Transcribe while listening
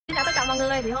mọi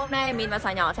người, thì hôm nay mình và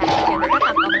Xoài Nhỏ sẽ thực hiện tất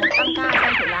cả 100k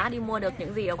xem thử lá đi mua được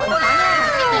những gì ở quán xá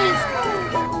nhé.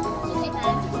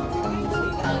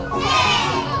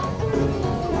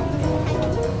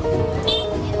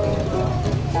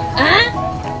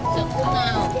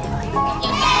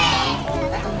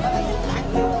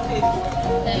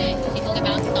 Đây, thì có cái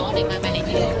báo to để mà mày lấy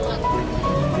tiền luôn.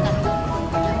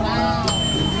 Wow,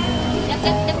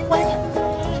 chắc quá nhỉ.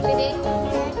 Đi đi.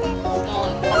 Rồi,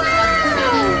 báo này,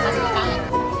 báo này.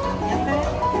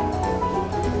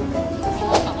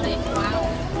 Có đây, wow.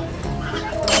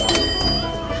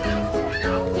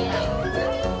 Đây này,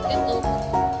 tiếp tục.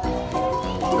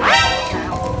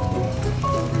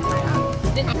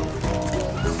 Đây này.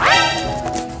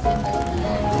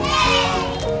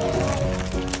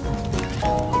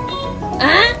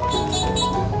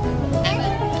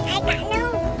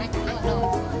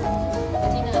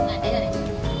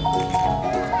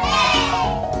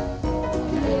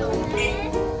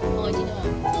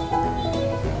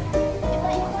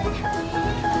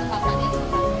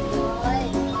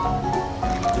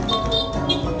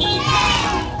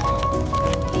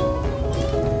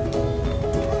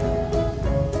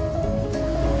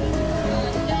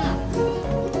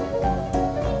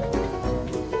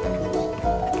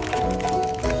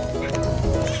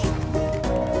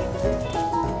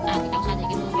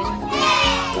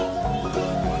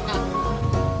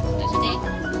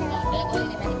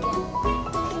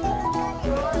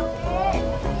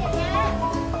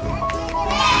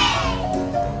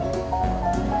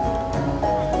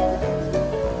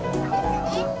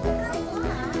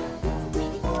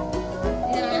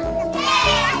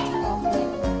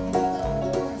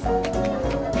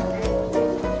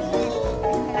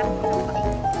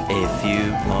 A few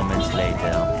moments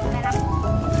later.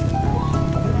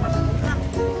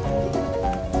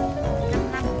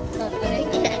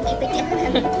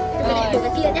 Rồi,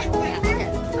 cái kia nhá.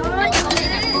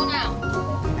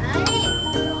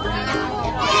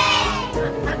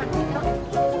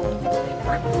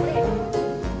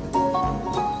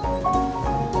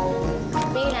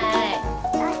 Đi này.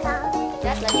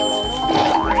 Rất là nhiều đồ luôn.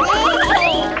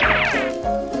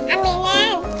 Ăn mình nha.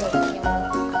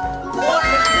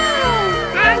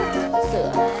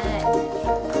 Sữa này.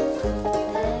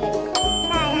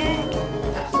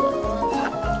 Sữa luôn.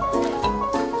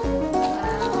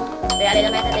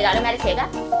 Đây là mẹ đi xếp á.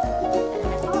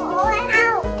 Bố ăn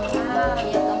không?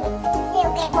 Nhiều có một Nhiều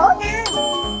kẹp bố ăn.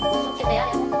 xúc xích đấy á.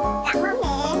 Cảm ơn mẹ.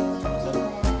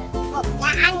 Một là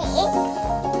ăn nhỉ?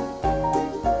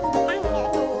 Ăn nhiều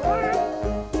đủ đó.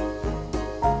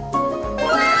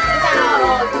 Sao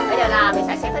rồi? Bây giờ là mình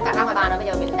sẽ xếp tất cả ra ngoài bàn rồi. Bây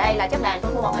giờ mình đây là chiếc đèn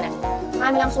trung thu mọi người này,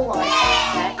 25 xu mọi người này.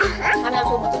 Đấy, 25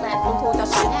 xu một chiếc đèn trung thu cho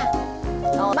Xoài nha.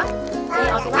 Rồi bắt đi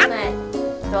ở xu này.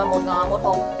 Rồi một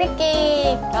hộp Tiki.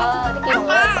 Tiki mọi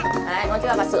người. Đấy, ngon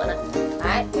chưa? Và sữa này.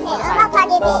 Đấy, cho Xoài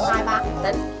 1, 2, 3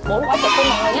 đến 4 gói sữa tươi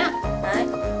mọi người nhá. Đấy,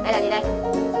 đây là gì đây?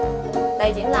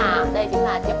 Đây chính là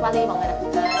chiếc vali mọi người này.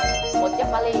 Đấy, một chiếc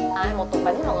vali, một tủ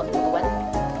bánh mọi người, một tủ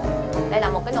bánh. Đây là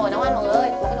một cái nồi nấu ăn mọi người,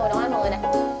 một cái nồi nấu ăn mọi người này.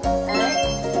 Đấy.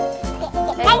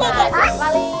 Đây là chiếc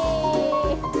vali.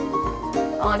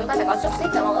 Chúng ta phải có xúc xích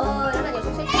rồi mọi người, rất là nhiều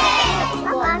xúc xích.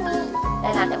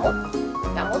 Đây là kẹo mút.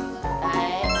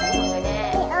 Đấy, mọi người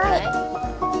nha. Đấy.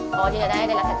 Như ở đây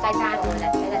là chai chai mọi người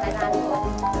này, đây là chai chai mọi người.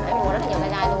 Đấy, mình mua rất là nhiều chai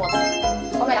chai luôn.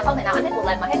 Hôm nay là không thể nào ăn hết một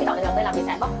lần mà hết cái chọn được, đây là mình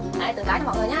sẽ bóc đấy từng cái cho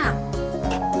mọi người nhá.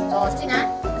 Rồi xúc xích nhá.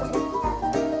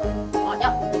 Ngon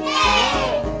chưa?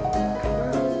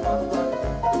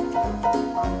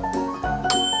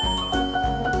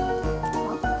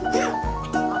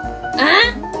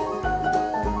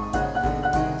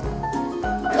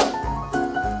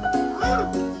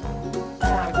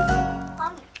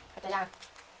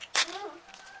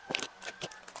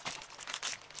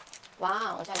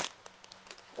 Wow, ở đây.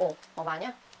 Ồ, màu vàng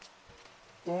nhá.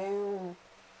 Chưa?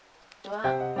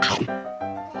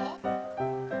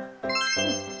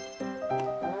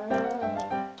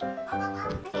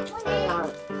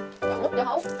 Mút vô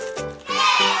hấu.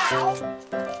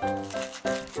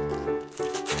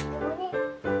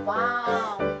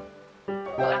 Wow.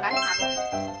 Rồi ăn cái hạt.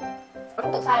 Nó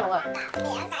cũng tự sai mọi người.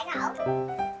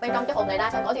 Bên trong cái hộp này ra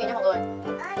xem có gì nha mọi người.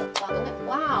 Wow, cứng này.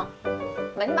 Wow.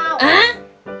 Bánh bao.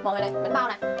 Mọi người này, bánh bao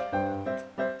này.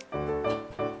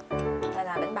 Đây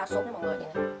là bánh bao sốt đấy mọi người, nhìn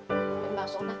này. Bánh bao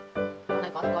sốt này. Trong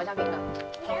này có thêm gói gia vị nữa.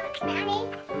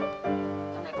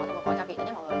 Trong này có thêm một gói gia vị nữa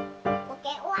nhé mọi người.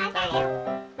 Đây.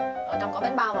 Ở trong có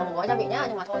bánh bao và một gói gia vị nhá,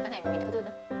 nhưng mà thôi cái này mình cứ đưa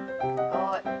nữa.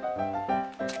 Rồi.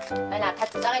 Đây là thạch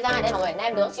dai dai đây mọi người,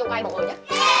 nem nướng siêu cay mọi người nhé.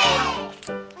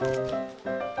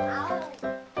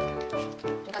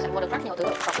 Chúng ta sẽ mua được rất nhiều tứ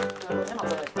được cọc luôn cho mọi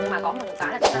người. Nhưng mà có một những cái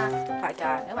là chúng ta phải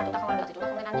trả, nếu mà chúng ta không ăn được thì chúng ta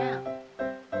không nên ăn nhá.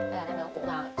 Đây là nem nướng cũng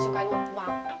là siêu cay luôn.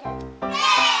 Wow. Đấy.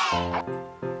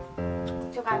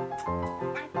 Siêu cay.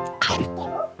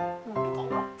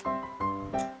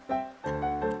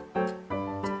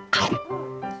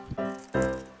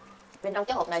 Bên trong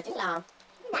chiếc hộp này chính là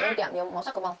bên kẹo nhiều màu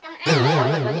sắc của bông.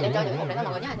 Mình chỉ nên chơi những hộp đấy thôi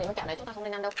mọi người nhá, thì những kẹo này chúng ta không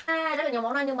nên ăn đâu. Rất là nhiều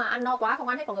món ăn nhưng mà ăn no quá không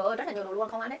ăn hết mọi người ơi, rất là nhiều đồ luôn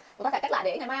không ăn hết. Chúng ta phải cắt lại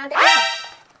để ngày mai ăn tiếp.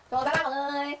 Rồi bye bye mọi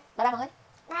người. Bye bye mọi người.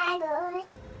 Bye bye.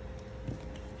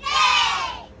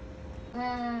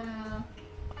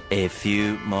 A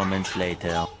few moments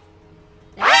later.